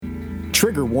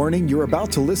Trigger warning, you're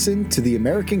about to listen to the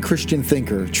American Christian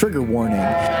Thinker. Trigger warning.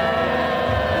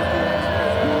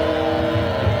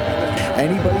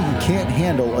 Anybody who can't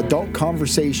handle adult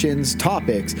conversations,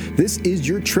 topics, this is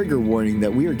your trigger warning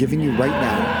that we are giving you right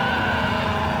now.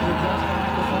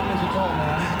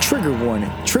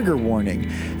 Trigger warning.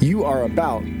 You are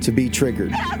about to be triggered.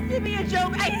 It has to be a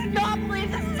joke. I do not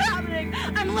believe this is happening.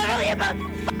 I'm literally about to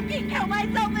fucking kill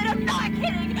myself, and I'm not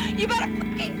kidding. You better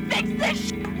fucking fix this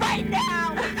shit right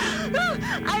now.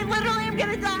 I literally am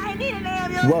gonna die. I need an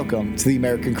ambulance. Welcome to the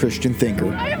American Christian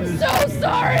Thinker. I am so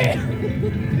sorry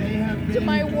to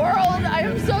my world. I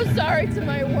am so sorry to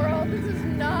my world. This is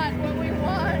not what we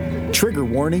want. Trigger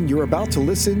warning, you're about to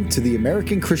listen to the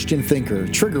American Christian Thinker.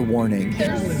 Trigger warning.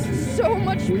 There's so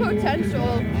much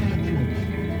potential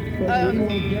for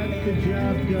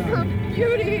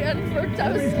beauty and for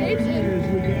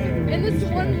devastation. In this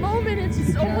one moment, it's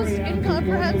just almost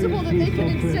incomprehensible that they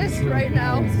can exist right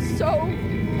now. So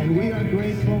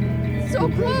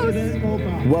close.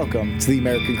 Welcome to the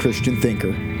American Christian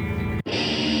Thinker.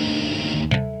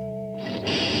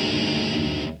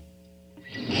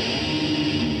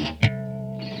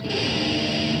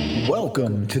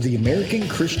 Welcome to the American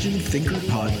Christian Thinker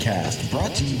podcast,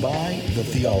 brought to you by The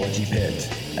Theology Pit.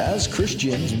 As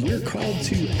Christians, we're called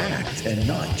to act and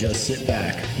not just sit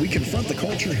back. We confront the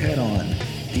culture head on,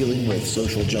 dealing with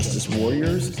social justice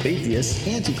warriors, atheists,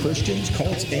 anti-Christians,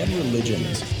 cults, and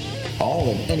religions. All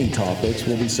and any topics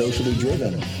will be socially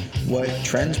driven. What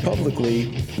trends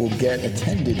publicly will get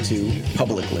attended to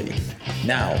publicly.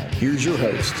 Now, here's your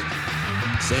host,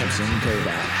 Samson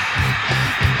Kovac.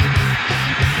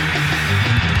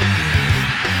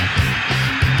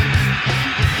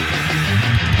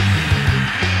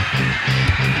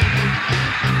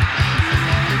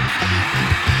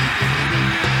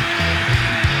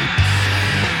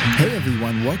 Hey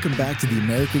everyone, welcome back to the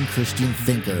American Christian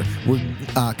Thinker. We're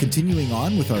continuing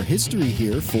on with our history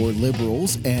here for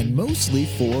liberals and mostly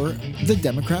for the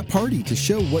Democrat Party to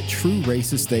show what true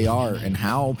racists they are and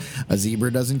how a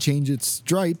zebra doesn't change its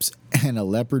stripes and a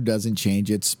leopard doesn't change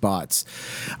its spots.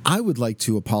 I would like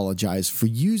to apologize for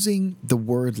using the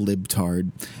word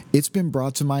libtard. It's been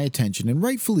brought to my attention, and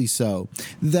rightfully so,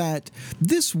 that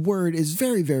this word is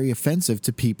very, very offensive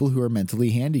to people who are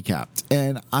mentally handicapped,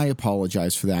 and I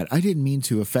apologize for that. I didn't mean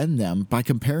to offend them by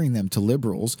comparing them to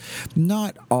liberals.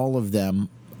 Not all of them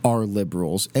are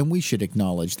liberals, and we should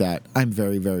acknowledge that. I'm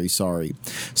very, very sorry.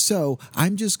 So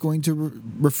I'm just going to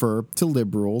refer to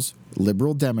liberals,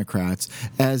 liberal Democrats,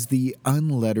 as the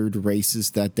unlettered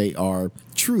racists that they are.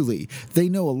 Truly, they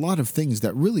know a lot of things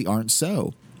that really aren't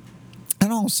so.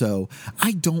 And also,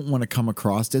 I don't want to come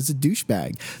across as a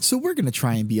douchebag. So we're going to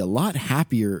try and be a lot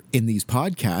happier in these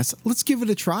podcasts. Let's give it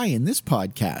a try in this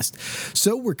podcast.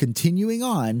 So we're continuing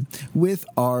on with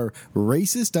our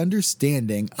racist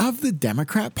understanding of the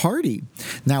Democrat Party.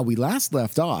 Now, we last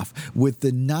left off with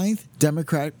the 9th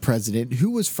Democrat president,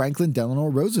 who was Franklin Delano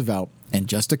Roosevelt. And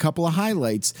just a couple of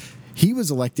highlights. He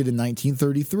was elected in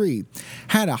 1933,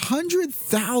 had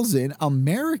 100,000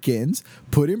 Americans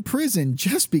put in prison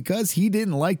just because he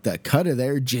didn't like the cut of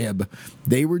their jib.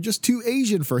 They were just too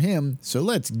Asian for him, so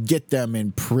let's get them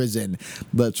in prison.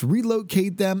 Let's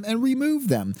relocate them and remove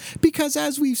them. Because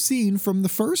as we've seen from the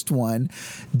first one,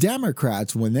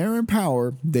 Democrats, when they're in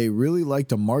power, they really like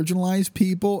to marginalize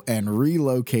people and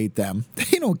relocate them.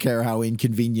 They don't care how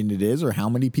inconvenient it is or how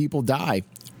many people die.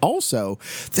 Also,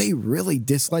 they really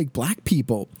dislike black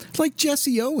people, like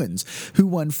Jesse Owens, who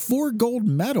won 4 gold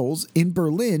medals in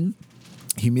Berlin,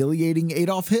 humiliating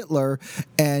Adolf Hitler,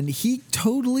 and he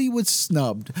totally was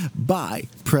snubbed by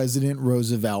President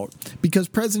Roosevelt. Because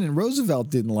President Roosevelt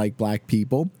didn't like black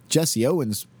people, Jesse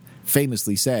Owens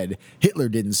famously said, "Hitler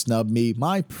didn't snub me,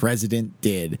 my president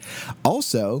did."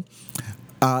 Also,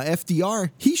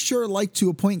 FDR, he sure liked to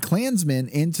appoint Klansmen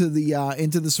into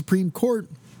the Supreme Court.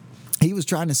 He was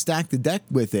trying to stack the deck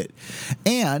with it.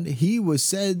 And he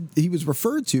was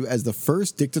referred to as the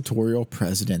first dictatorial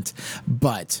president.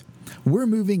 But we're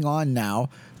moving on now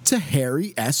to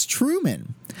Harry S.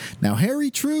 Truman. Now,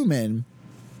 Harry Truman,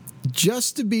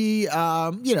 just to be,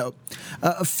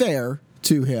 fair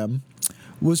to him,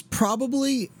 was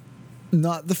probably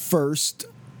not the first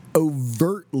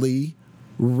overtly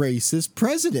racist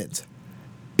president.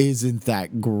 Isn't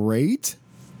that great?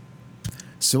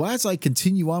 So as I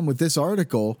continue on with this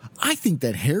article, I think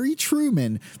that Harry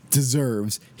Truman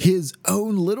deserves his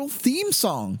own little theme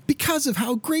song because of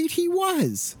how great he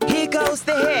was. Here goes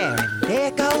the Harry, there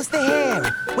goes the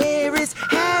Harry. Where is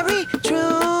Harry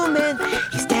Truman?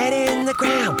 He's dead in the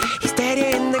ground, he's dead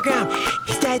in the ground.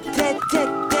 He's dead, dead,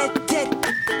 dead, dead, dead.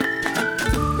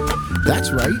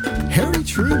 That's right, Harry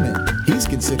Truman. He's He's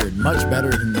considered much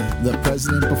better than the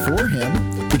president before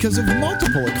him because of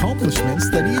multiple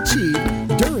accomplishments that he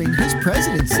achieved during his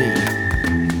presidency.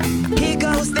 Here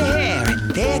goes the Harry,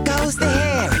 there goes the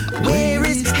Harry. Where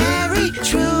is Harry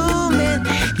Truman?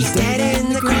 He's dead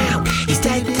in the ground. He's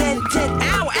dead, dead, dead.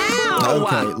 Ow, ow!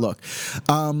 Okay, look.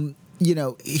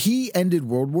 He ended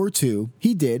World War II.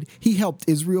 He did. He helped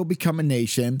Israel become a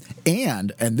nation.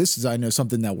 And this is, I know,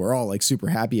 something that we're all like super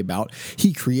happy about.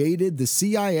 He created the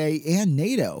CIA and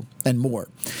NATO and more.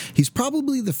 He's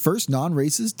probably the first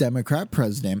non-racist Democrat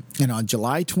president. And on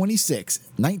July 26,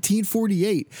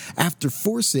 1948, after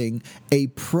forcing a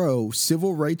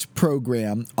pro-civil rights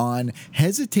program on a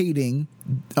hesitating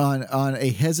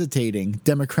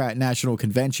Democrat National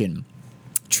Convention,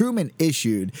 Truman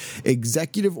issued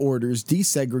executive orders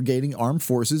desegregating armed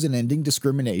forces and ending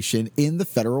discrimination in the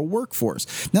federal workforce.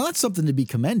 Now, that's something to be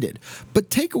commended. But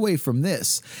take away from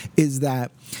this is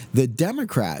that the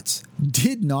Democrats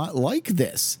did not like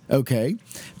this, okay?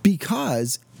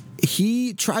 Because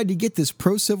he tried to get this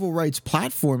pro-civil rights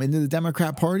platform into the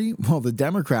Democrat Party. Well, the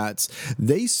Democrats,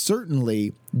 they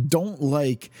certainly don't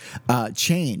like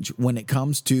change when it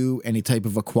comes to any type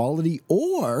of equality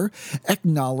or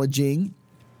acknowledging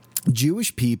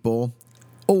Jewish people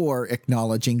or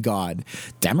acknowledging God.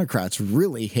 Democrats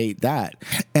really hate that.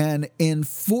 And in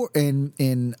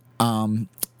podcasts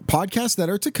that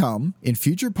are to come, in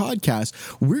future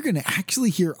podcasts, we're going to actually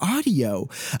hear audio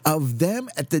of them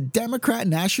at the Democrat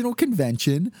National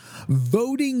Convention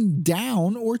voting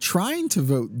down or trying to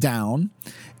vote down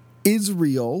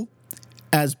Israel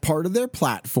as part of their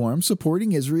platform,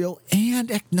 supporting Israel and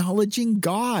acknowledging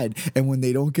God. And when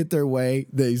they don't get their way,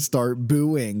 they start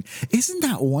booing. Isn't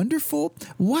that wonderful?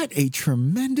 What a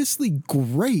tremendously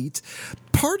great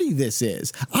party this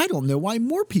is. I don't know why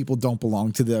more people don't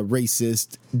belong to the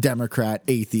racist Democrat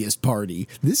atheist party.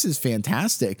 This is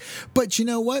fantastic. But you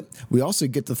know what? We also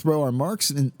get to throw our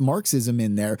Marxism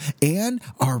in there and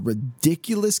our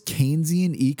ridiculous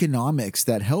Keynesian economics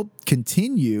that helped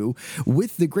continue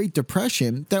with the Great Depression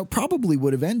that probably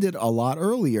would have ended a lot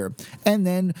earlier. And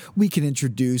then we can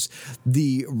introduce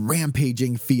the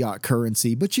rampaging fiat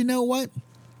currency. But you know what?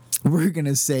 We're going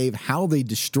to save how they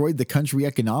destroyed the country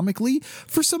economically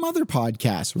for some other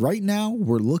podcasts. Right now,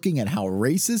 we're looking at how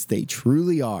racist they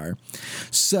truly are.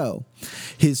 So,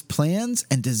 his plans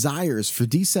and desires for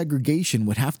desegregation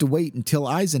would have to wait until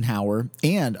Eisenhower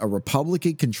and a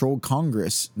Republican-controlled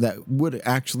Congress that would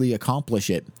actually accomplish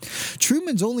it.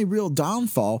 Truman's only real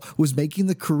downfall was making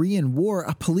the Korean War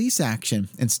a police action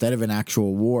instead of an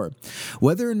actual war.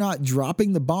 Whether or not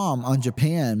dropping the bomb on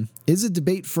Japan is a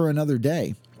debate for another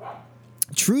day.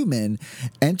 Truman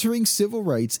entering civil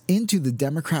rights into the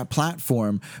Democrat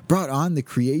platform brought on the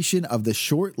creation of the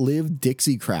short-lived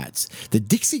Dixiecrats. The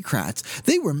Dixiecrats,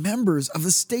 they were members of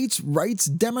the states' rights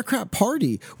Democrat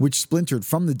Party, which splintered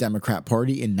from the Democrat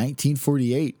Party in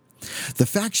 1948. The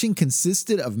faction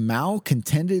consisted of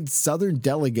malcontented Southern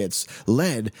delegates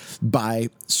led by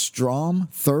Strom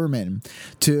Thurmond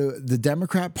to the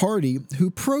Democrat Party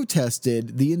who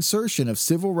protested the insertion of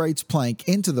civil rights plank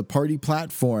into the party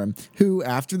platform, who,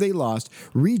 after they lost,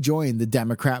 rejoined the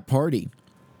Democrat Party.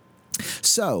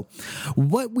 So,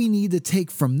 what we need to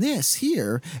take from this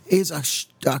here is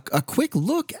a quick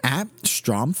look at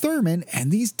Strom Thurmond and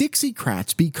these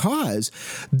Dixiecrats, because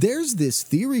there's this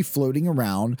theory floating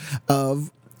around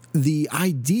of the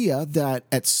idea that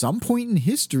at some point in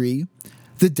history,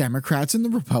 the Democrats and the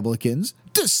Republicans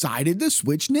decided to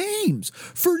switch names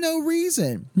for no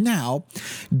reason. Now,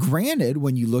 granted,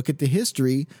 when you look at the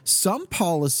history, some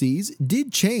policies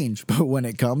did change, but when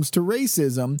it comes to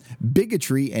racism,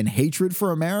 bigotry, and hatred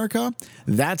for America,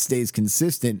 that stays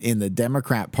consistent in the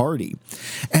Democrat Party.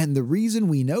 And the reason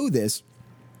we know this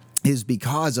is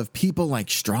because of people like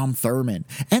Strom Thurmond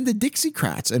and the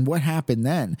Dixiecrats and what happened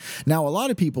then. Now, a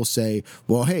lot of people say,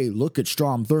 well, hey, look at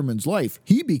Strom Thurmond's life.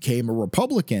 He became a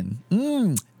Republican.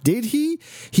 Did he?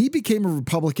 He became a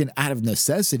Republican out of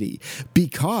necessity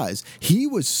because he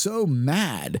was so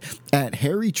mad at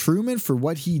Harry Truman for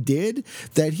what he did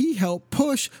that he helped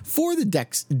push for the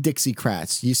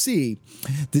Dixiecrats. You see,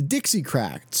 the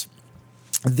Dixiecrats,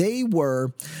 they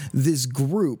were this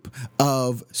group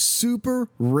of super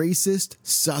racist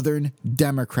Southern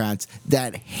Democrats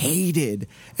that hated,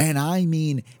 and I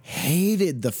mean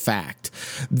hated, the fact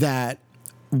that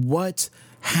what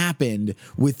happened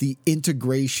with the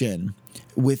integration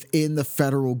within the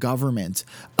federal government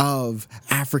of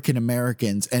African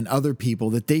Americans and other people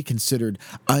that they considered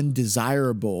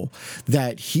undesirable,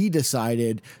 that he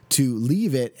decided to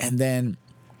leave it and then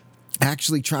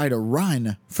actually try to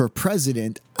run for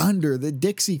president under the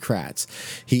Dixiecrats.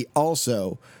 He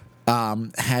also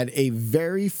had a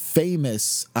very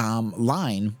famous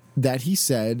line that he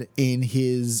said in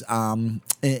his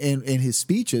in his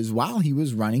speeches while he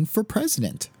was running for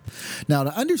president. Now,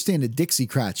 to understand the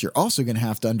Dixiecrats, you're also going to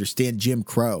have to understand Jim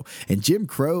Crow. And Jim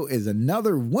Crow is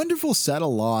another wonderful set of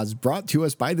laws brought to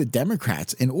us by the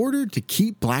Democrats in order to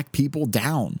keep black people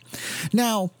down.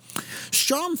 Now,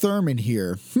 Strom Thurmond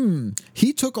here,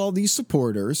 he took all these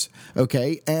supporters,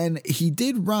 okay, and he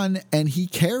did run and he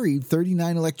carried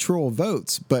 39 electoral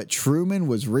votes, but Truman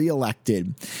was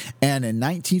reelected. And in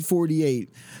 1948,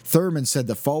 Thurmond said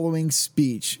the following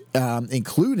speech,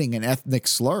 including an ethnic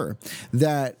slur,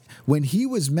 that when he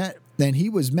was met, and he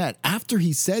was met after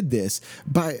he said this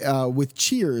by with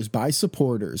cheers by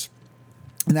supporters.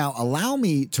 Now, allow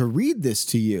me to read this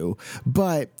to you,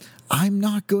 but I'm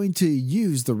not going to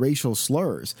use the racial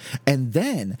slurs. And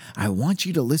then I want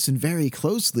you to listen very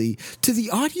closely to the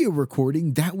audio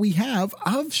recording that we have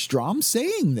of Strom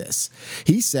saying this.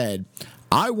 He said,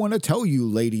 "I want to tell you,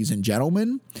 ladies and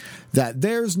gentlemen, that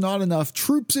there's not enough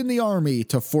troops in the army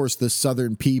to force the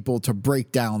Southern people to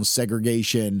break down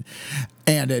segregation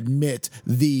and admit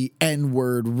the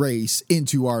N-word race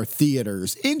into our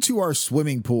theaters, into our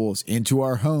swimming pools, into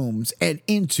our homes, and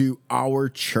into our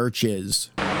churches."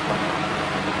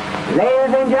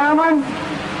 Ladies and gentlemen,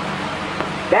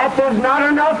 that there's not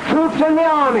enough troops in the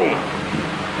army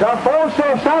to force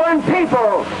the Southern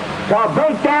people to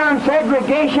break down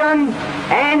segregation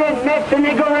and admit the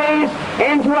Negro race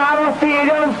into our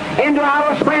theaters, into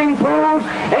our swimming pools,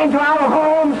 into our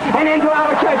homes, and into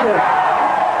our churches.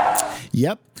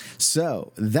 Yep.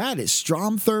 So that is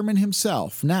Strom Thurmond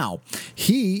himself. Now,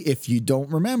 he, if you don't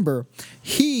remember,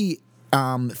 he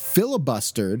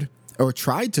filibustered or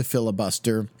tried to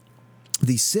filibuster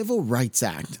the Civil Rights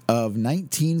Act of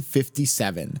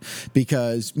 1957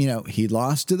 because, he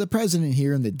lost to the president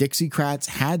here and the Dixiecrats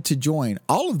had to join.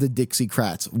 All of the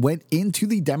Dixiecrats went into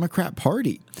the Democrat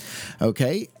Party,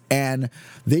 okay? And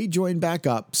they joined back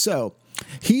up. So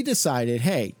he decided,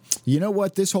 hey, you know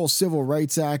what? This whole Civil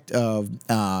Rights Act of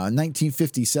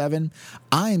 1957,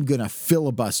 I am going to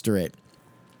filibuster it.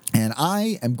 And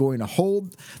I am going to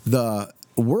hold the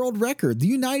world record, the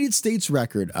United States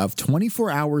record of 24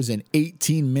 hours and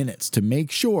 18 minutes to make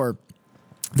sure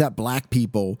that black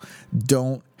people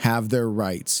don't have their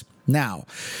rights. Now,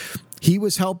 he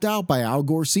was helped out by Al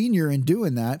Gore Sr. in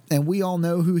doing that, and we all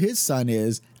know who his son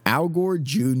is, Al Gore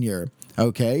Jr.,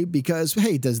 okay? Because,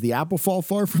 hey, does the apple fall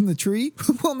far from the tree?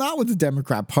 Well, not with the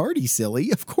Democrat Party,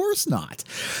 silly. Of course not.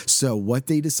 So what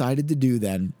they decided to do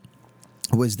then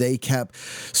was they kept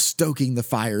stoking the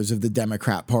fires of the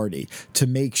Democrat Party to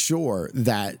make sure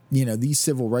that, these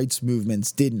civil rights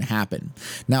movements didn't happen.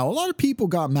 Now, a lot of people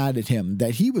got mad at him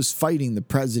that he was fighting the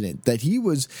president, that he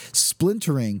was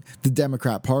splintering the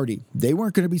Democrat Party. They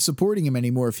weren't going to be supporting him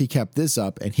anymore if he kept this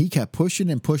up, and he kept pushing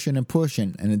and pushing and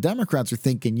pushing. And the Democrats are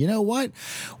thinking, you know what?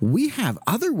 We have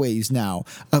other ways now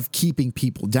of keeping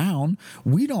people down.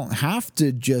 We don't have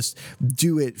to just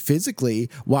do it physically.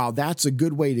 While that's a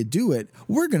good way to do it,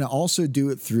 we're going to also do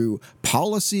it through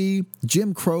policy,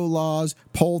 Jim Crow laws,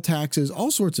 poll taxes,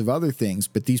 all sorts of other things.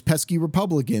 But these pesky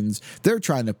Republicans, they're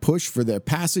trying to push for the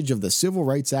passage of the Civil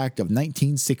Rights Act of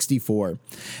 1964.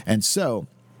 And so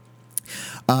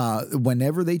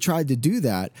whenever they tried to do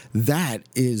that, that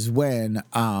is when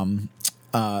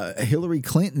Hillary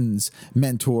Clinton's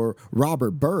mentor,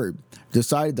 Robert Byrd,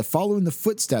 decided to follow in the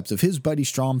footsteps of his buddy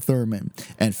Strom Thurmond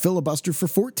and filibuster for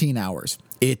 14 hours.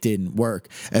 It didn't work.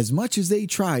 As much as they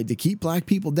tried to keep black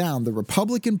people down, the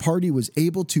Republican Party was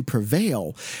able to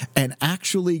prevail and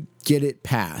actually get it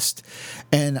passed.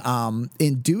 And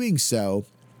in doing so,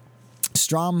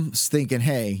 Strom's thinking,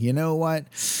 hey, you know what?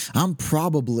 I'm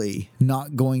probably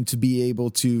not going to be able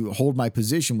to hold my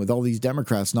position with all these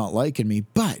Democrats not liking me.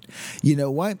 But you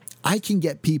know what? I can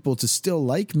get people to still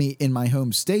like me in my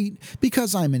home state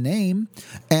because I'm a name.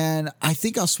 And I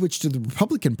think I'll switch to the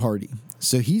Republican Party.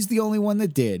 So he's the only one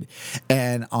that did.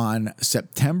 And on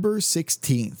September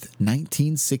 16th,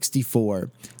 1964,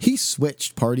 he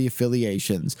switched party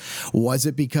affiliations. Was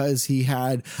it because he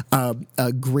had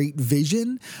a great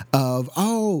vision of,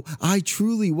 oh, I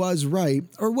truly was right?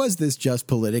 Or was this just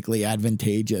politically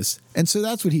advantageous? And so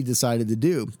that's what he decided to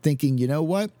do, thinking, you know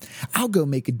what? I'll go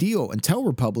make a deal and tell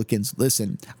Republicans,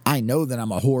 listen, I know that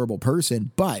I'm a horrible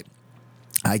person, but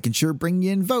I can sure bring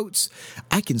you in votes.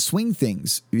 I can swing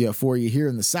things for you here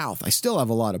in the South. I still have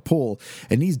a lot of pull,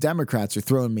 and these Democrats are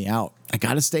throwing me out. I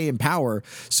got to stay in power.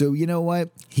 So you know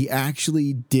what? He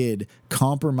actually did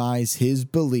compromise his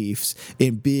beliefs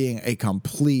in being a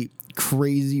complete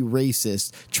crazy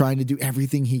racist trying to do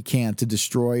everything he can to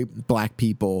destroy black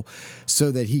people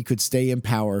so that he could stay in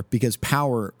power, because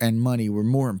power and money were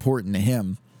more important to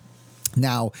him.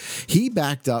 Now, he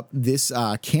backed up this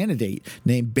candidate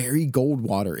named Barry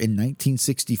Goldwater in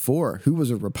 1964, who was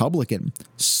a Republican,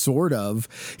 sort of.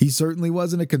 He certainly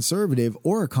wasn't a conservative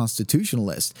or a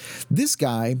constitutionalist. This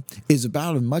guy is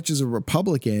about as much as a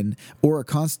Republican or a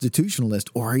constitutionalist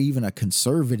or even a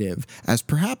conservative as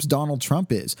perhaps Donald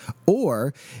Trump is.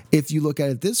 Or, if you look at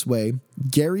it this way,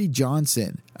 Gary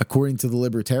Johnson, according to the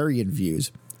libertarian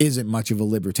views, isn't much of a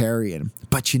libertarian.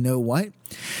 But you know what?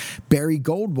 Barry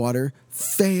Goldwater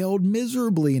failed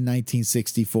miserably in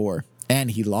 1964, and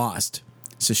he lost.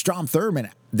 So Strom Thurmond,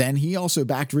 then he also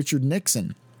backed Richard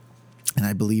Nixon. And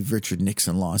I believe Richard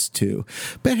Nixon lost too.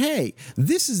 But hey,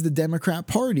 this is the Democrat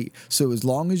Party. So as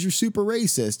long as you're super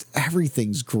racist,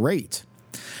 everything's great.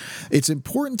 It's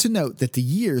important to note that the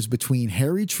years between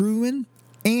Harry Truman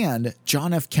and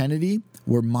John F. Kennedy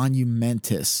were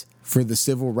monumentous for the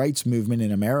civil rights movement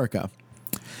in America.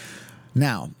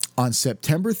 Now, on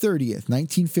September 30th,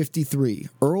 1953,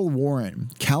 Earl Warren,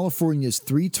 California's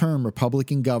three-term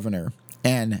Republican governor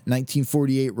and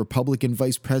 1948 Republican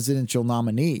vice presidential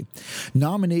nominee,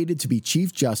 nominated to be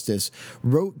Chief Justice,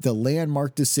 wrote the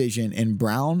landmark decision in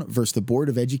Brown versus the Board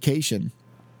of Education.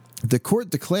 The court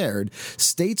declared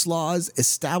states' laws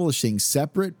establishing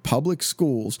separate public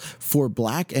schools for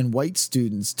black and white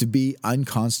students to be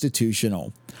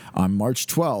unconstitutional. On March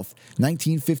 12,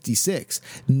 1956,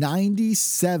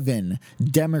 97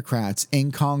 Democrats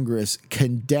in Congress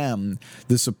condemned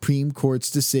the Supreme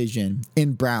Court's decision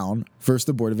in Brown versus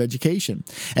the Board of Education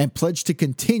and pledged to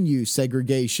continue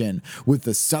segregation with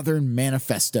the Southern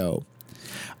Manifesto.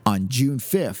 On June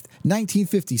 5th,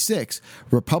 1956,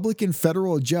 Republican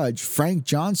federal judge Frank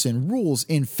Johnson rules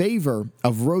in favor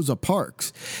of Rosa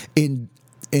Parks in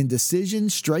decision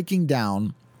striking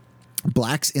down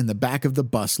blacks in the back of the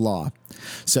bus law.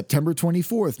 September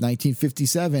 24th,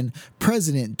 1957,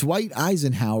 President Dwight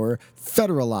Eisenhower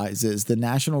federalizes the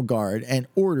National Guard and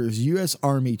orders U.S.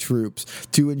 Army troops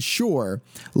to ensure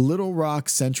Little Rock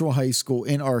Central High School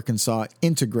in Arkansas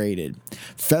integrated.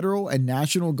 Federal and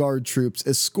National Guard troops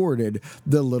escorted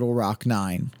the Little Rock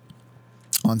Nine.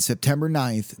 On September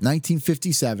 9th,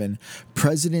 1957,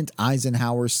 President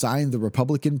Eisenhower signed the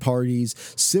Republican Party's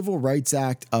Civil Rights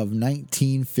Act of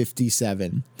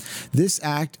 1957. This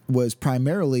act was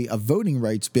primarily a voting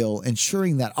rights bill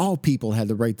ensuring that all people had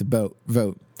the right to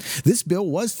vote. This bill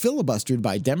was filibustered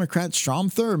by Democrat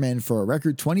Strom Thurmond for a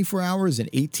record 24 hours and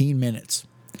 18 minutes.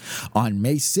 On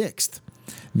May 6th,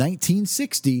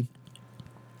 1960,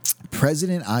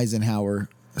 President Eisenhower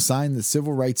signed the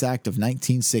Civil Rights Act of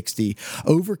 1960,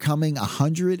 overcoming a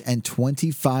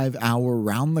 125-hour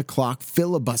round-the-clock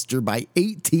filibuster by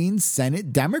 18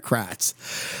 Senate Democrats.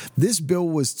 This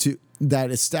was a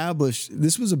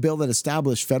bill that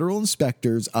established federal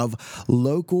inspectors of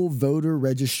local voter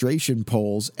registration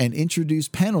polls and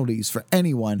introduced penalties for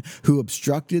anyone who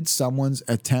obstructed someone's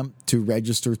attempt to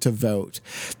register to vote.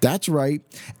 That's right.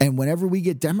 And whenever we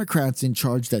get Democrats in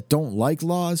charge that don't like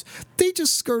laws, they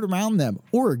just skirt around them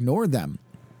or ignore them.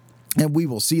 And we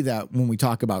will see that when we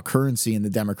talk about currency and the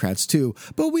Democrats too.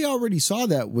 But we already saw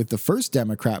that with the first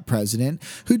Democrat president,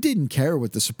 who didn't care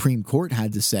what the Supreme Court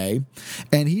had to say.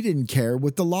 And he didn't care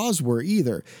what the laws were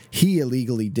either. He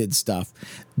illegally did stuff.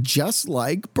 Just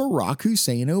like Barack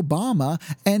Hussein Obama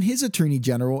and his Attorney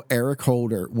General Eric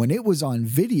Holder, when it was on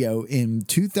video in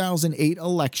 2008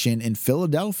 election in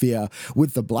Philadelphia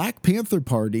with the Black Panther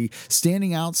Party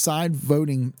standing outside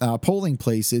polling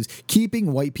places,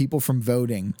 keeping white people from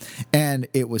voting. And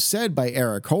it was said by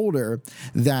Eric Holder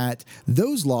that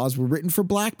those laws were written for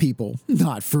black people,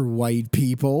 not for white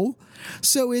people.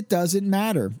 So it doesn't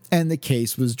matter. And the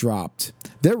case was dropped.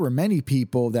 There were many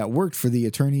people that worked for the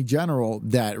Attorney General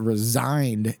that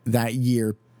resigned that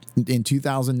year in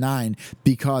 2009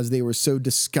 because they were so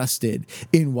disgusted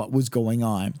in what was going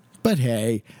on. But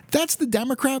hey, that's the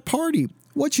Democrat Party.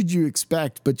 What should you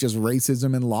expect but just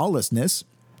racism and lawlessness?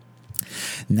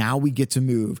 Now we get to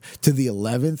move to the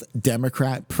 11th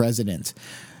Democrat president,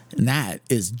 and that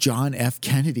is John F.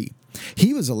 Kennedy.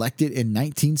 He was elected in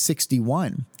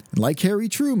 1961. Like Harry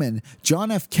Truman,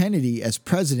 John F. Kennedy, as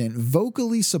president,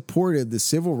 vocally supported the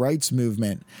civil rights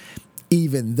movement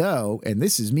Even though, and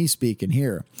this is me speaking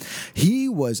here, he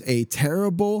was a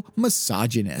terrible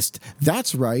misogynist.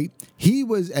 That's right. He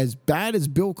was as bad as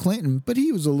Bill Clinton, but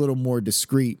he was a little more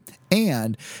discreet.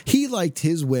 And he liked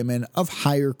his women of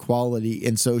higher quality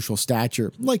in social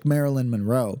stature, like Marilyn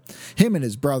Monroe. Him and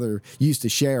his brother used to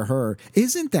share her.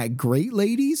 Isn't that great,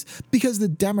 ladies? Because the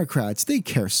Democrats, they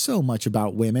care so much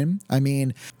about women. I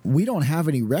mean, we don't have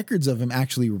any records of him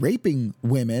actually raping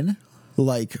women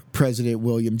like President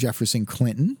William Jefferson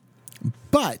Clinton.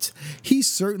 But he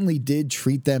certainly did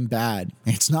treat them bad.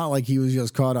 It's not like he was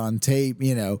just caught on tape,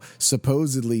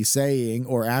 supposedly saying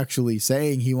or actually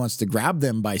saying he wants to grab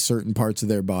them by certain parts of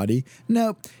their body.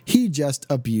 Nope, he just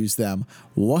abused them.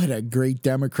 What a great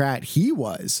Democrat he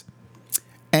was.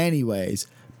 Anyways,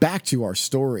 back to our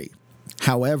story.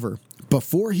 However,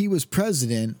 before he was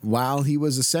president, while he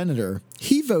was a senator,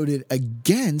 he voted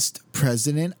against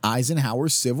President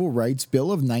Eisenhower's Civil Rights Bill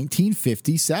of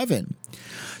 1957.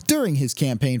 During his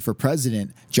campaign for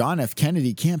president, John F.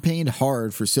 Kennedy campaigned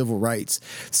hard for civil rights,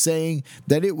 saying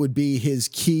that it would be his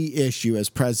key issue as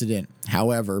president.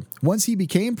 However, once he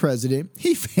became president,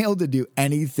 he failed to do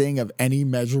anything of any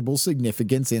measurable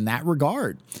significance in that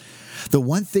regard. The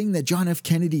one thing that John F.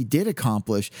 Kennedy did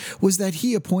accomplish was that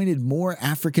he appointed more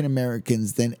African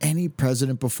Americans than any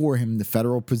president before him in the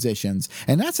federal positions,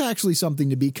 and that's actually something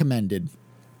to be commended.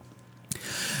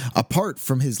 Apart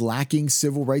from his lacking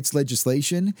civil rights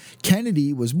legislation,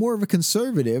 Kennedy was more of a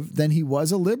conservative than he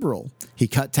was a liberal. He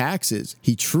cut taxes.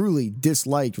 He truly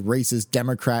disliked racist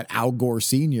Democrat Al Gore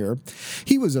Sr.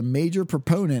 He was a major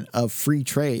proponent of free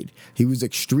trade. He was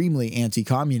extremely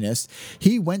anti-communist.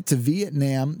 He went to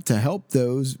Vietnam to help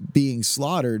those being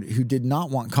slaughtered who did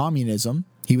not want communism.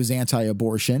 He was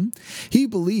anti-abortion. He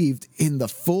believed in the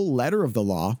full letter of the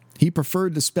law. He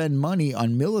preferred to spend money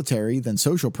on military than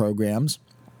social programs.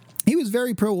 He was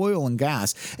very pro-oil and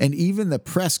gas, and even the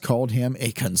press called him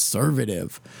a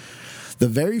conservative. The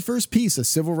very first piece of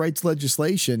civil rights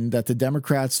legislation that the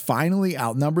Democrats finally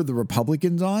outnumbered the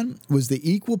Republicans on was the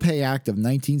Equal Pay Act of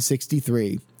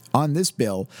 1963. On this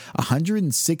bill,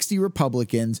 160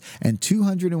 Republicans and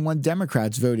 201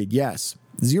 Democrats voted yes.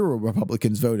 0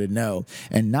 Republicans voted no,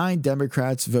 and 9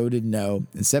 Democrats voted no,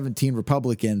 and 17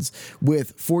 Republicans,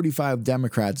 with 45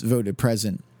 Democrats, voted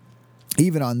present.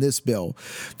 Even on this bill,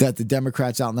 that the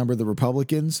Democrats outnumbered the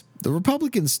Republicans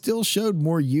still showed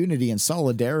more unity and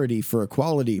solidarity for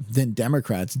equality than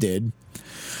Democrats did.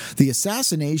 The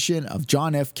assassination of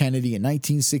John F. Kennedy in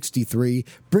 1963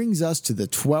 brings us to the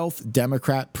 12th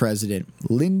Democrat president,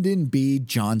 Lyndon B.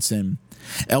 Johnson.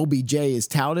 LBJ is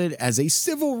touted as a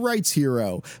civil rights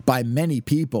hero by many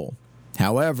people.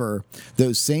 However,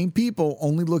 those same people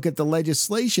only look at the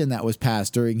legislation that was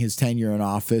passed during his tenure in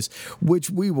office, which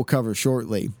we will cover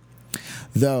shortly.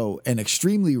 Though an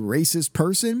extremely racist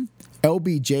person,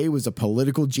 LBJ was a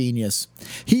political genius.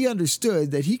 He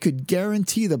understood that he could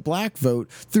guarantee the black vote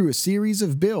through a series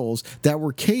of bills that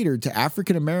were catered to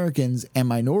African Americans and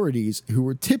minorities who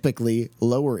were typically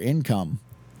lower income.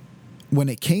 When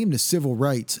it came to civil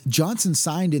rights, Johnson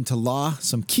signed into law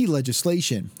some key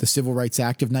legislation. The Civil Rights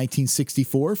Act of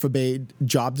 1964 forbade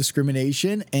job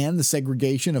discrimination and the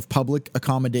segregation of public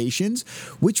accommodations,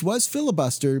 which was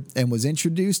filibustered and was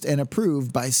introduced and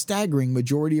approved by a staggering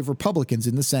majority of Republicans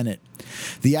in the Senate.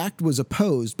 The act was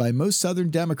opposed by most Southern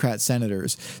Democrat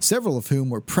senators, several of whom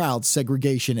were proud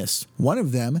segregationists, one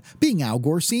of them being Al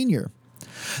Gore Sr.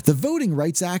 The Voting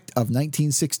Rights Act of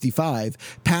 1965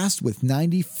 passed with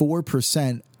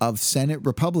 94% of Senate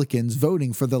Republicans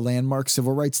voting for the landmark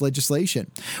civil rights legislation,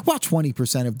 while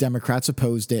 20% of Democrats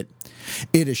opposed it.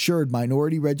 It assured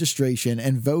minority registration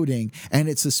and voting, and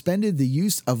it suspended the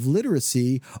use of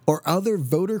literacy or other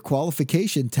voter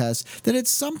qualification tests that had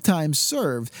sometimes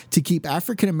served to keep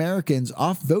African Americans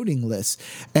off voting lists,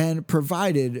 and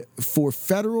provided for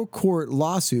federal court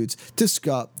lawsuits to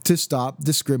stop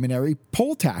discriminatory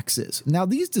poll taxes. Now,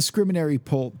 these discriminatory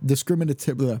poll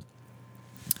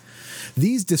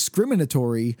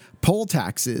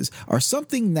taxes are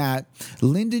something that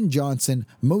Lyndon Johnson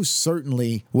most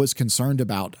certainly was concerned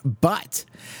about, but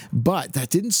that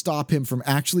didn't stop him from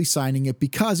actually signing it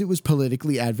because it was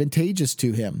politically advantageous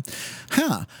to him.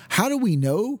 How do we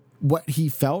know what he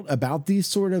felt about these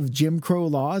sort of Jim Crow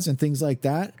laws and things like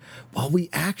that? Well, we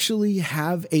actually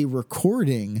have a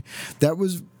recording that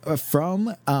was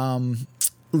from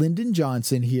Lyndon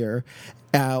Johnson here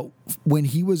when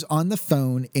he was on the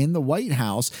phone in the White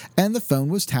House, and the phone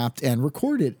was tapped and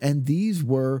recorded, and these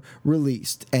were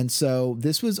released. And so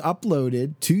this was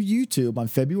uploaded to YouTube on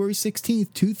February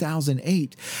 16th,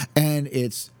 2008, and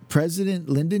it's President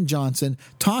Lyndon Johnson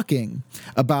talking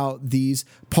about these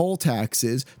poll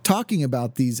taxes, talking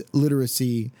about these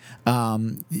literacy,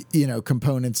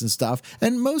 components and stuff,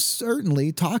 and most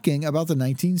certainly talking about the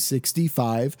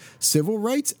 1965 Civil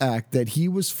Rights Act that he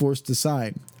was forced to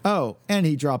sign. Oh, and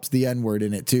he drops the N-word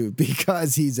in it too,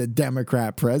 because he's a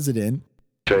Democrat president.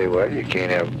 Say, well, you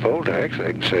can't have a poll tax.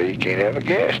 They can say you can't have a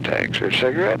gas tax or a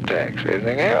cigarette tax or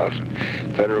anything else.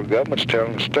 Federal government's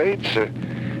telling the states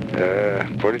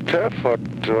pretty tough what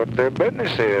their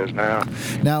business is now.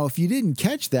 Now, if you didn't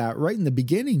catch that, right in the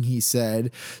beginning he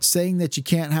said, saying that you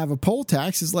can't have a poll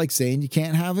tax is like saying you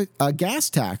can't have a gas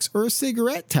tax or a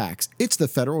cigarette tax. It's the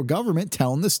federal government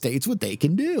telling the states what they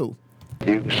can do.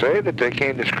 You can say that they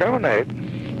can't discriminate,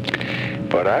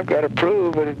 but I've got to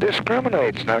prove that it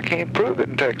discriminates, and I can't prove it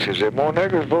in Texas. There are more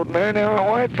niggers voting there now than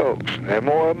white folks. There are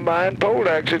more of them buying poll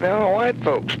taxes now than white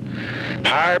folks.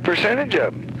 Higher percentage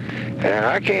of them. And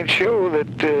I can't show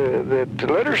that the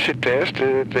literacy test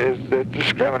is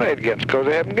discriminated against because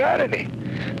they haven't got any.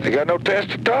 They got no test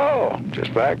at all.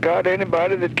 Just by God,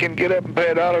 anybody that can get up and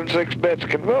pay $1.06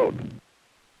 can vote.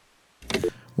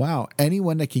 Wow,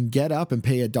 anyone that can get up and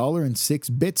pay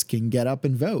 $1.06 can get up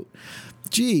and vote.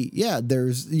 Gee, yeah,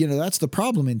 that's the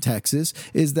problem in Texas,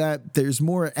 is that there's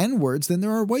more N-words than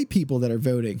there are white people that are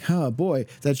voting. Oh boy,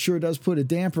 that sure does put a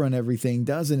damper on everything,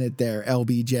 doesn't it there,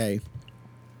 LBJ?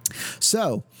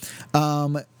 So,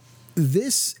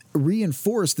 this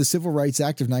reinforced the Civil Rights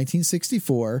Act of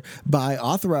 1964 by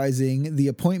authorizing the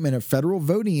appointment of federal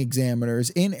voting examiners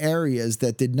in areas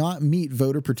that did not meet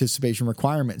voter participation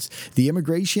requirements. The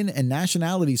Immigration and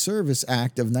Nationality Service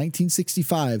Act of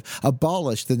 1965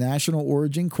 abolished the national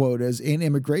origin quotas in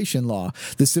immigration law.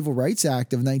 The Civil Rights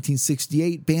Act of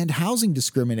 1968 banned housing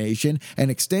discrimination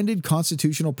and extended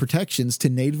constitutional protections to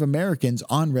Native Americans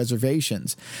on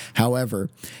reservations. However,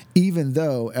 even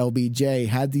though LBJ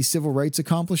had these civil rights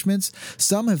accomplishments,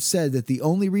 some have said that the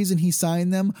only reason he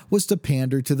signed them was to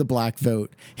pander to the black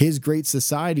vote. His Great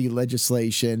Society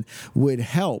legislation would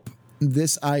help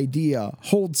this idea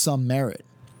hold some merit.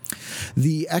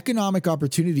 The Economic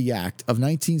Opportunity Act of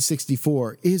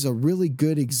 1964 is a really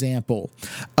good example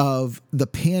of the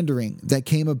pandering that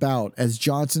came about as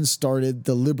Johnson started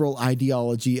the liberal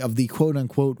ideology of the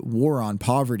quote-unquote war on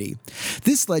poverty.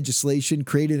 This legislation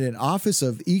created an Office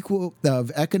of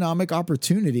Economic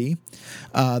Opportunity,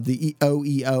 the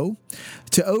OEO,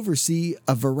 to oversee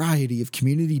a variety of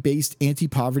community-based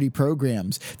anti-poverty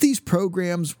programs. These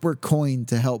programs were coined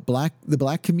to help the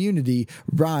black community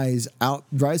rise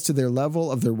to their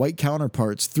level of their white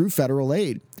counterparts through federal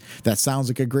aid. That sounds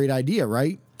like a great idea,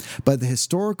 right? But the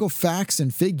historical facts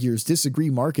and figures disagree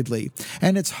markedly,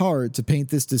 and it's hard to paint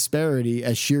this disparity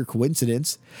as sheer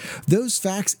coincidence. Those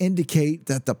facts indicate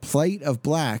that the plight of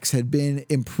blacks had been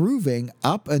improving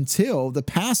up until the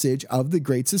passage of the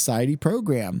Great Society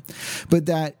program, but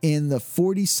that in the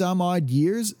 40-some-odd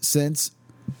years since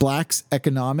blacks'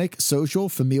 economic, social,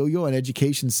 familial, and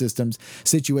education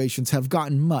situations have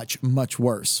gotten much, much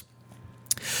worse.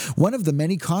 One of the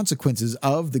many consequences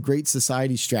of the Great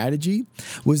Society strategy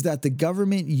was that the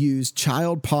government used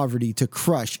child poverty to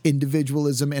crush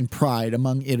individualism and pride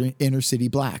among inner city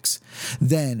blacks.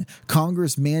 Then,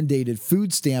 Congress mandated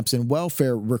food stamps and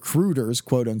welfare recruiters,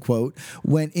 quote unquote,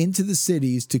 went into the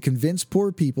cities to convince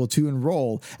poor people to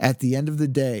enroll. At the end of the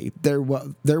day, their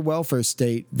welfare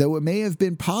state, though it may have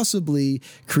been possibly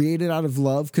created out of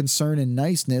love, concern, and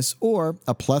niceness, or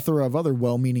a plethora of other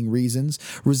well-meaning reasons,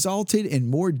 resulted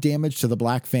in more damage to the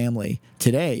black family.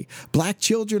 Today, black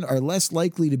children are less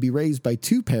likely to be raised by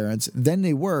two parents than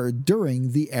they were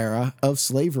during the era of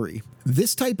slavery.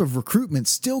 This type of recruitment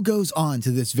still goes on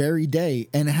to this very day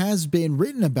and has been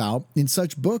written about in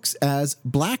such books as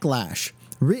Blacklash,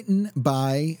 written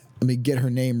by, let me get her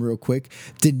name real quick,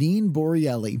 Deneen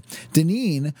Borelli.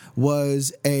 Deneen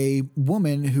was a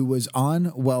woman who was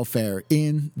on welfare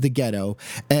in the ghetto,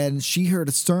 and she heard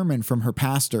a sermon from her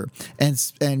pastor,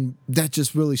 and that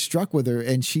just really struck with her,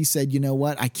 and she said, you know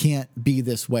what, I can't be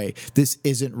this way. This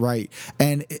isn't right.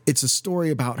 And it's a story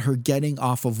about her getting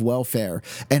off of welfare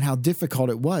and how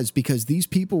difficult it was because these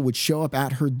people would show up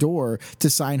at her door to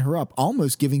sign her up,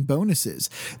 almost giving bonuses.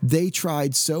 They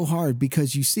tried so hard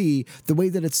because, you see, the way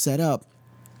that it's set up,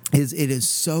 it is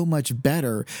so much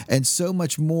better and so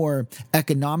much more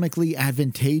economically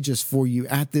advantageous for you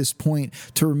at this point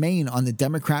to remain on the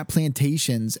Democrat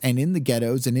plantations and in the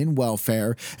ghettos and in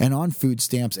welfare and on food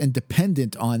stamps and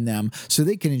dependent on them so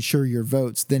they can ensure your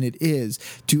votes than it is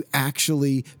to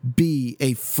actually be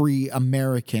a free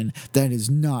American that is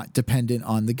not dependent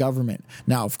on the government.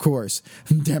 Now, of course,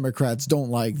 Democrats don't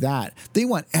like that. They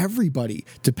want everybody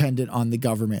dependent on the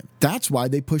government. That's why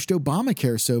they pushed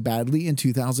Obamacare so badly in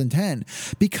 2010,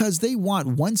 because they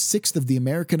want 1/6 of the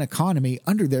American economy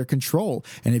under their control.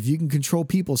 And if you can control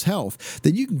people's health,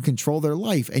 then you can control their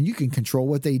life and you can control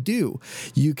what they do.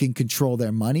 You can control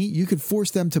their money. You can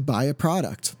force them to buy a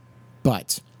product.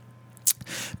 But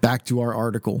back to our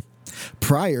article.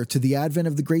 Prior to the advent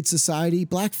of the Great Society,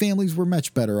 black families were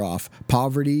much better off.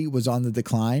 Poverty was on the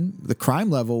decline. The crime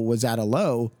level was at a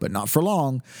low, but not for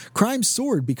long. Crime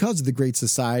soared because of the Great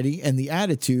Society and the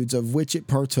attitudes of which it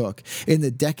partook. In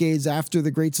the decades after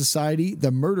the Great Society,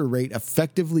 the murder rate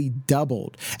effectively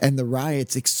doubled and the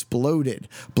riots exploded.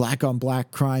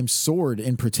 Black-on-black crime soared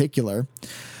in particular.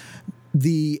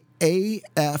 The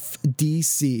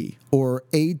AFDC, or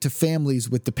Aid to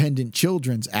Families with Dependent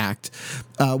Children's Act,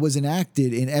 was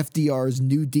enacted in FDR's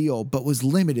New Deal, but was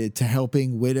limited to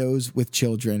helping widows with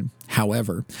children.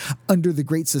 However, under the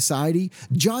Great Society,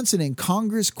 Johnson and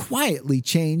Congress quietly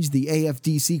changed the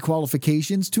AFDC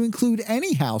qualifications to include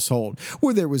any household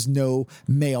where there was no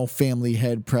male family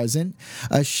head present,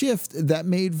 a shift that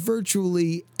made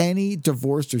virtually any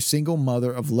divorced or single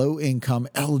mother of low income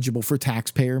eligible for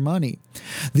taxpayer money.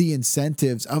 The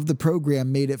incentives of the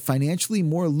program made it financially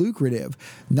more lucrative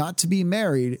not to be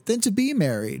married than to be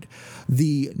married.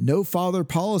 The no-father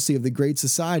policy of the Great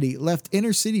Society left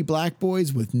inner-city black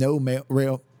boys with no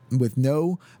male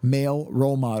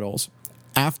role models.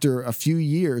 After a few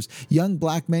years, young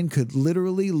black men could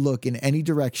literally look in any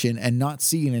direction and not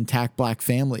see an intact black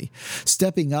family.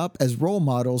 Stepping up as role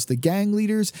models, the gang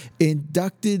leaders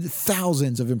inducted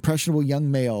thousands of impressionable young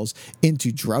males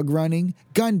into drug running,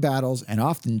 gun battles, and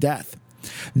often death.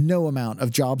 No amount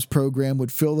of jobs program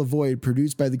would fill the void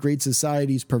produced by the Great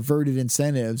Society's perverted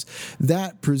incentives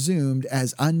that presumed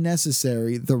as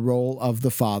unnecessary the role of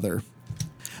the father.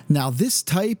 Now, this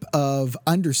type of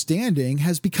understanding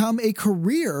has become a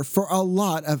career for a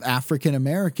lot of African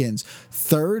Americans.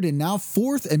 Third and now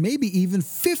fourth and maybe even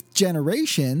fifth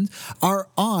generation are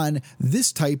on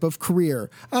this type of career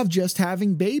of just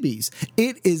having babies.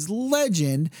 It is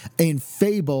legend in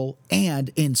fable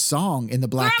and in song in the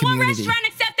black community. Restaurant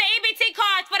accept the EBT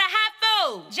cards for the hot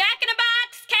food? Jack in the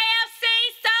Box, KFC,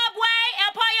 Subway,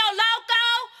 El Pollo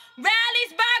Loco,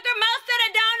 Rally's Burger, most of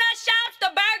the donut shops,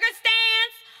 the burger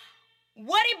stands,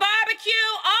 Woody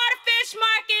Barbecue, all the fish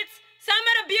markets, some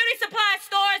of the beauty supply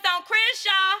stores on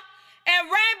Crenshaw, and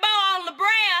Rainbow on La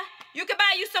Brea. You can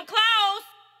buy you some clothes.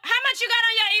 How much you got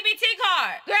on your EBT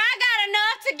card? Girl, I got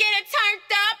enough to get it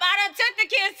turned up. I done took the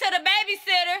kids to the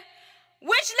babysitter.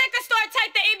 Which liquor store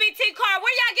take the EBT card?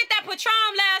 Where y'all get that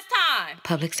Patron last time?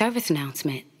 Public service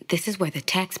announcement. This is where the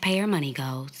taxpayer money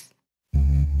goes.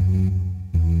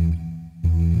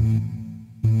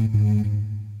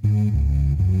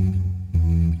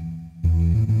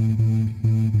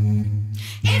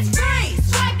 It's free.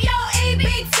 Swipe your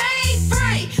EBT.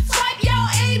 Free. Swipe your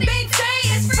EBT.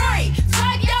 It's free.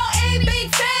 Swipe your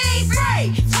EBT.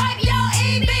 Free. Swipe your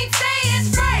EBT.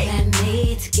 It's free. You had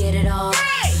me to get it all.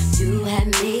 Free. You had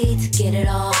me to get it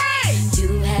all. Free.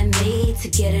 You had me to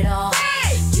get it all.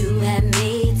 Free. You had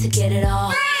me to get it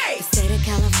all. Free. The state of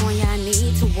California, I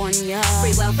need to warn ya.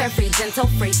 Free welfare, free dental,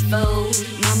 free food.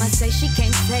 Mama say she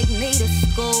can't take me to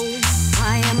school.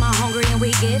 I am hungry and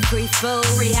we get free food.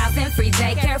 Free housing, free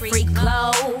daycare, free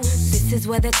clothes. This is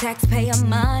where the taxpayer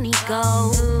money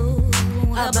goes.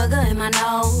 A burger in my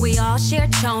nose. We all share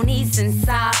chonies and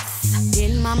socks.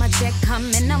 Didn't mama check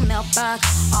come in the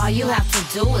mailbox? All you have to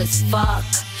do is fuck.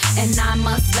 And 9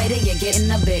 months later you're getting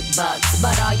the big bucks.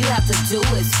 But all you have to do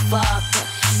is fuck.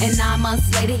 And 9 months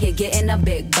later you're getting the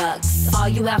big bucks. All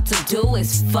you have to do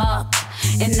is fuck.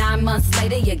 And 9 months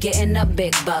later you're getting the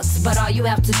big bucks. But all you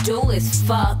have to do is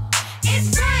fuck.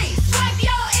 It's free. Swipe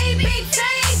your EBT.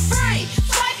 Free.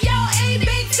 Swipe your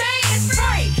EBT. It's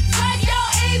free. Swipe your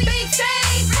EBT.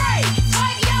 Free.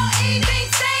 Swipe your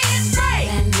EBT. It's free. You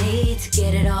had me to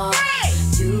get it all. Free.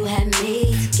 You had me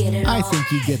to get it all. I think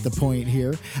think you get the point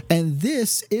here. And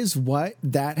this is what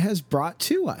that has brought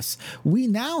to us. We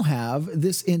now have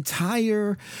this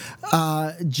entire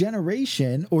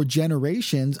generation or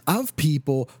generations of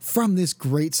people from this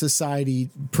Great Society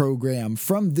program,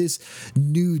 from this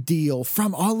New Deal,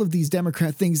 from all of these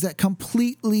Democrat things that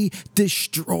completely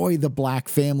destroy the black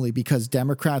family, because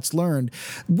Democrats learned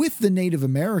with the Native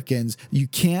Americans, you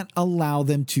can't allow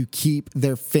them to keep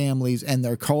their families and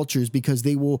their cultures, because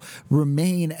they will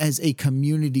remain as a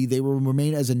community, they will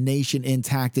remain as a nation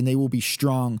intact, and they will be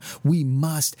strong. We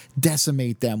must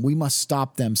decimate them. We must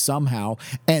stop them somehow.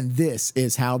 And this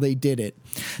is how they did it.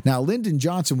 Now, Lyndon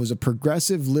Johnson was a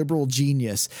progressive liberal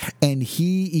genius, and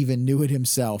he even knew it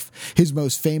himself. His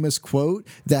most famous quote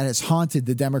that has haunted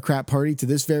the Democrat Party to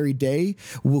this very day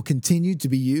will continue to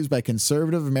be used by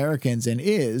conservative Americans and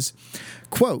is,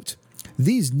 quote,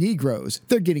 "These Negroes,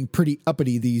 they're getting pretty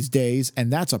uppity these days,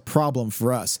 and that's a problem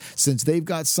for us, since they've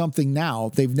got something now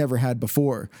they've never had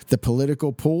before, the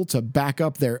political pull to back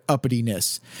up their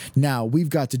uppityness. Now, we've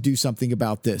got to do something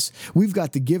about this. We've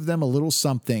got to give them a little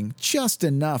something, just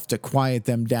enough to quiet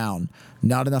them down.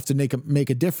 Not enough to make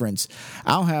a difference.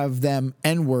 I'll have them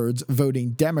N-words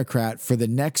voting Democrat for the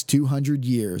next 200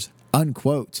 years,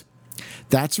 unquote.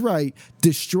 That's right.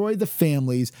 Destroy the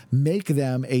families, make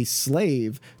them a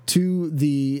slave to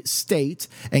the state,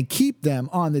 and keep them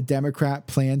on the Democrat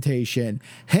plantation.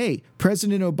 Hey,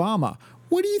 President Obama,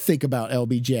 what do you think about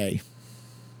LBJ?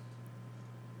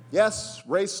 Yes,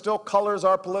 race still colors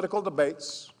our political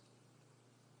debates,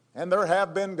 and there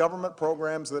have been government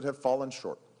programs that have fallen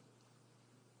short.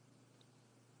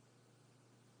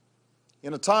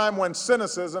 In a time when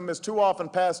cynicism is too often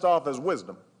passed off as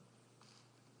wisdom,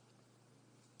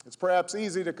 it's perhaps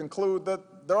easy to conclude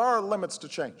that there are limits to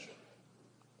change,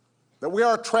 that we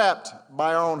are trapped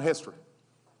by our own history,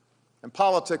 and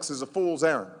politics is a fool's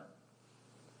errand.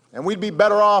 And we'd be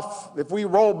better off if we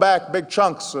roll back big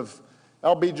chunks of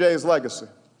LBJ's legacy,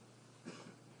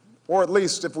 or at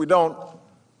least if we don't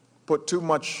put too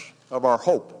much of our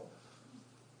hope,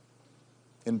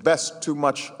 invest too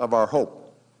much of our hope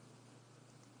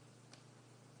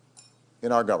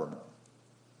in our government.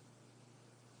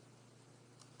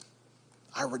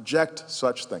 I reject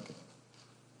such thinking.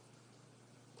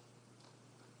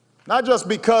 Not just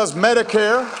because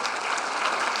Medicare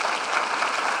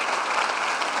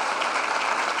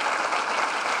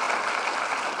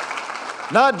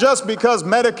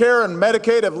and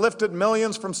Medicaid have lifted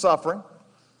millions from suffering.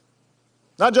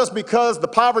 Not just because the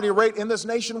poverty rate in this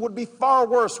nation would be far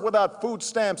worse without food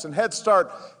stamps and Head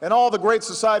Start and all the Great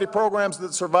Society programs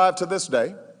that survive to this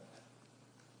day.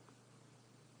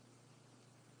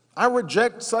 I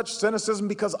reject such cynicism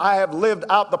because I have lived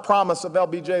out the promise of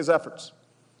LBJ's efforts.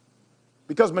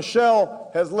 Because Michelle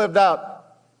has lived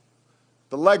out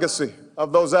the legacy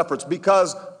of those efforts.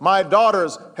 Because my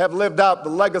daughters have lived out the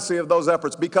legacy of those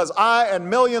efforts. Because I and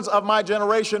millions of my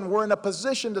generation were in a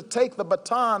position to take the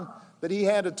baton that he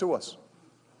handed to us.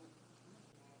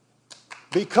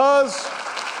 Because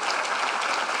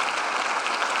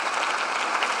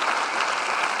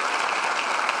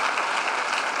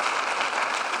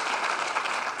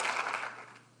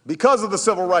of the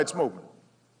civil rights movement,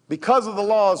 because of the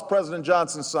laws President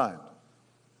Johnson signed,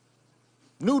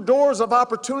 new doors of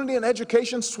opportunity and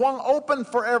education swung open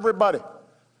for everybody.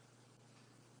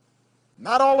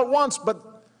 Not all at once,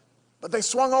 but they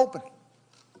swung open.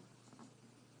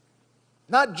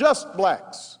 Not just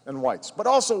blacks and whites, but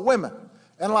also women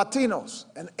and Latinos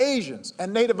and Asians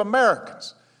and Native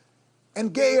Americans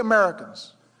and gay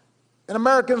Americans and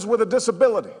Americans with a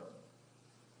disability.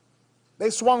 They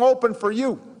swung open for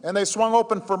you, and they swung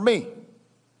open for me.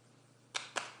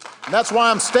 And that's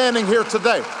why I'm standing here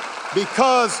today,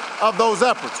 because of those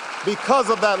efforts,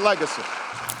 because of that legacy.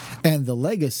 And the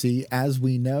legacy, as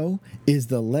we know, is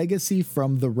the legacy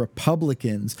from the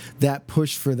Republicans that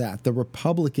pushed for that, the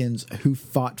Republicans who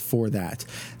fought for that.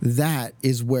 That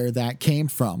is where that came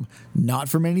from, not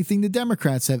from anything the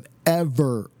Democrats have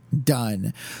ever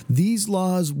done. These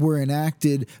laws were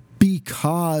enacted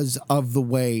because of the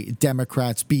way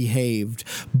Democrats behaved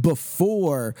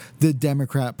before the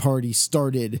Democrat Party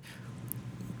started,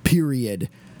 period.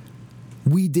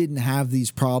 We didn't have these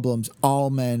problems.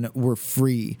 All men were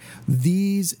free.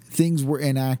 These things were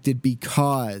enacted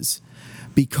because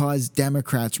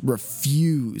Democrats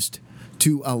refused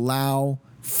to allow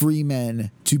free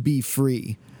men to be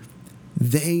free.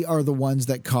 They are the ones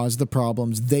that caused the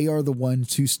problems. They are the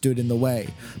ones who stood in the way.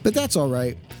 But that's all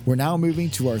right. We're now moving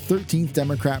to our 13th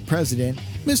Democrat president,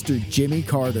 Mr. Jimmy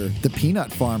Carter, the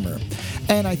peanut farmer.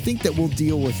 And I think that we'll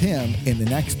deal with him in the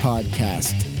next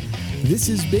podcast. This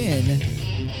has been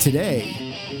Today,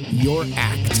 Your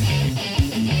Act.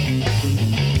 Bye.